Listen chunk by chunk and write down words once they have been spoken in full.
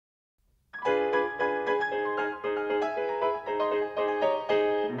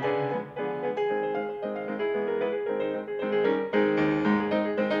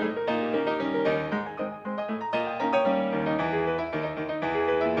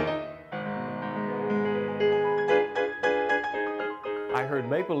I heard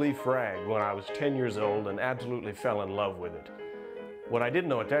Maple Leaf Rag when I was 10 years old and absolutely fell in love with it. What I didn't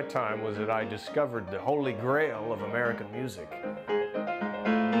know at that time was that I discovered the holy grail of American music.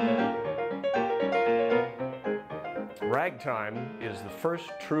 Ragtime is the first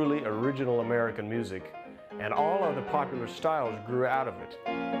truly original American music, and all other popular styles grew out of it.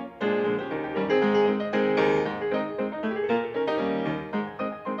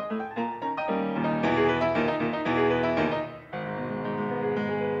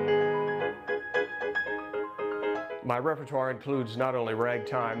 My repertoire includes not only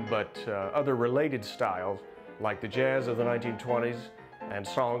ragtime, but other related styles like the jazz of the 1920s and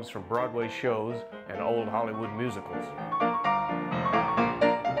songs from Broadway shows and old Hollywood musicals.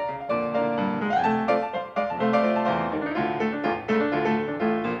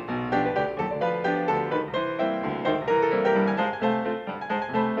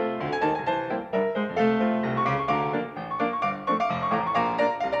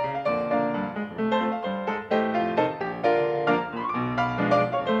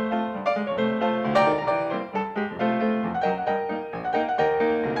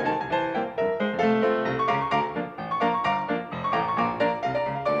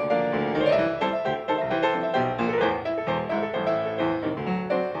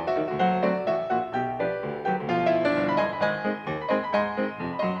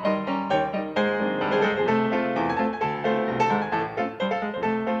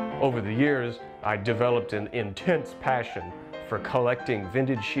 Over the years, I developed an intense passion for collecting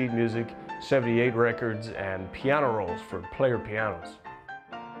vintage sheet music, 78 records, and piano rolls for player pianos.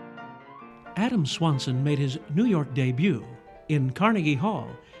 Adam Swanson made his New York debut in Carnegie Hall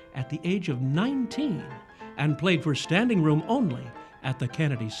at the age of 19 and played for standing room only at the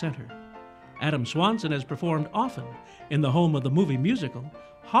Kennedy Center. Adam Swanson has performed often in the home of the movie musical,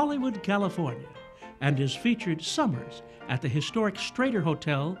 Hollywood, California, and is featured summers at the historic Strater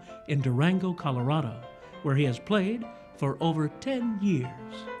Hotel in Durango, Colorado, where he has played for over 10 years.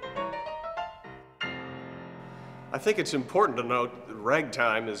 I think it's important to note that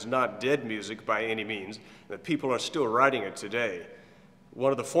ragtime is not dead music by any means, that people are still writing it today.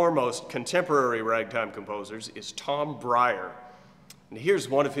 One of the foremost contemporary ragtime composers is Tom Breyer. And here's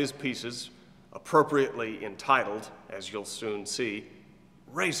one of his pieces, appropriately entitled, as you'll soon see,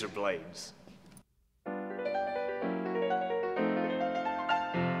 Razor Blades.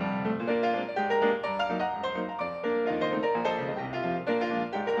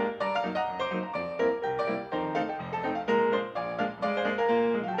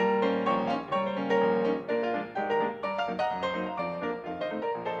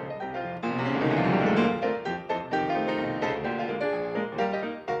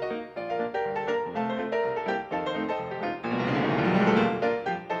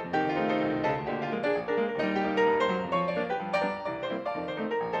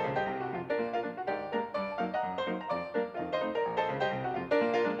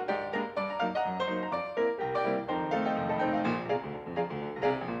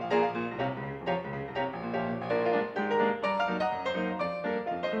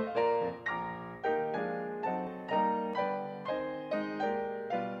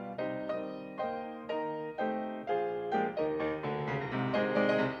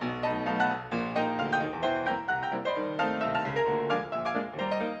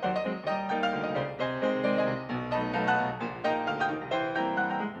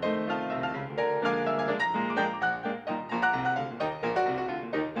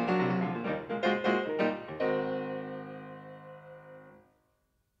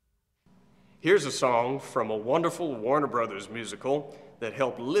 Here's a song from a wonderful Warner Brothers musical that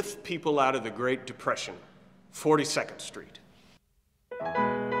helped lift people out of the Great Depression, 42nd Street.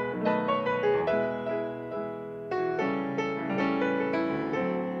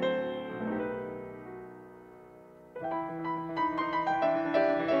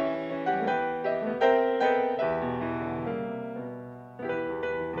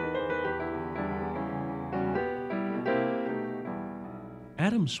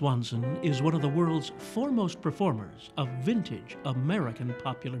 Adam Swanson is one of the world's foremost performers of vintage American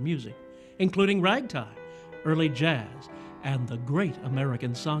popular music, including ragtime, early jazz, and the Great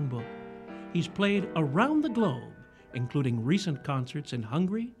American Songbook. He's played around the globe, including recent concerts in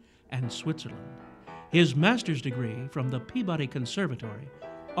Hungary and Switzerland. His master's degree from the Peabody Conservatory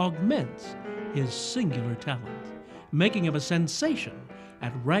augments his singular talent, making him a sensation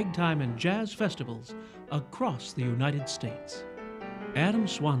at ragtime and jazz festivals across the United States. Adam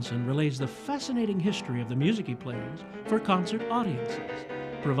Swanson relays the fascinating history of the music he plays for concert audiences,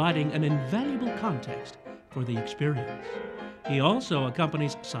 providing an invaluable context for the experience. He also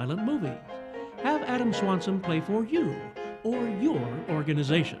accompanies silent movies. Have Adam Swanson play for you or your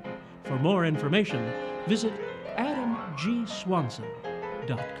organization. For more information, visit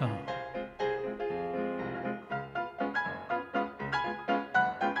adamgswanson.com.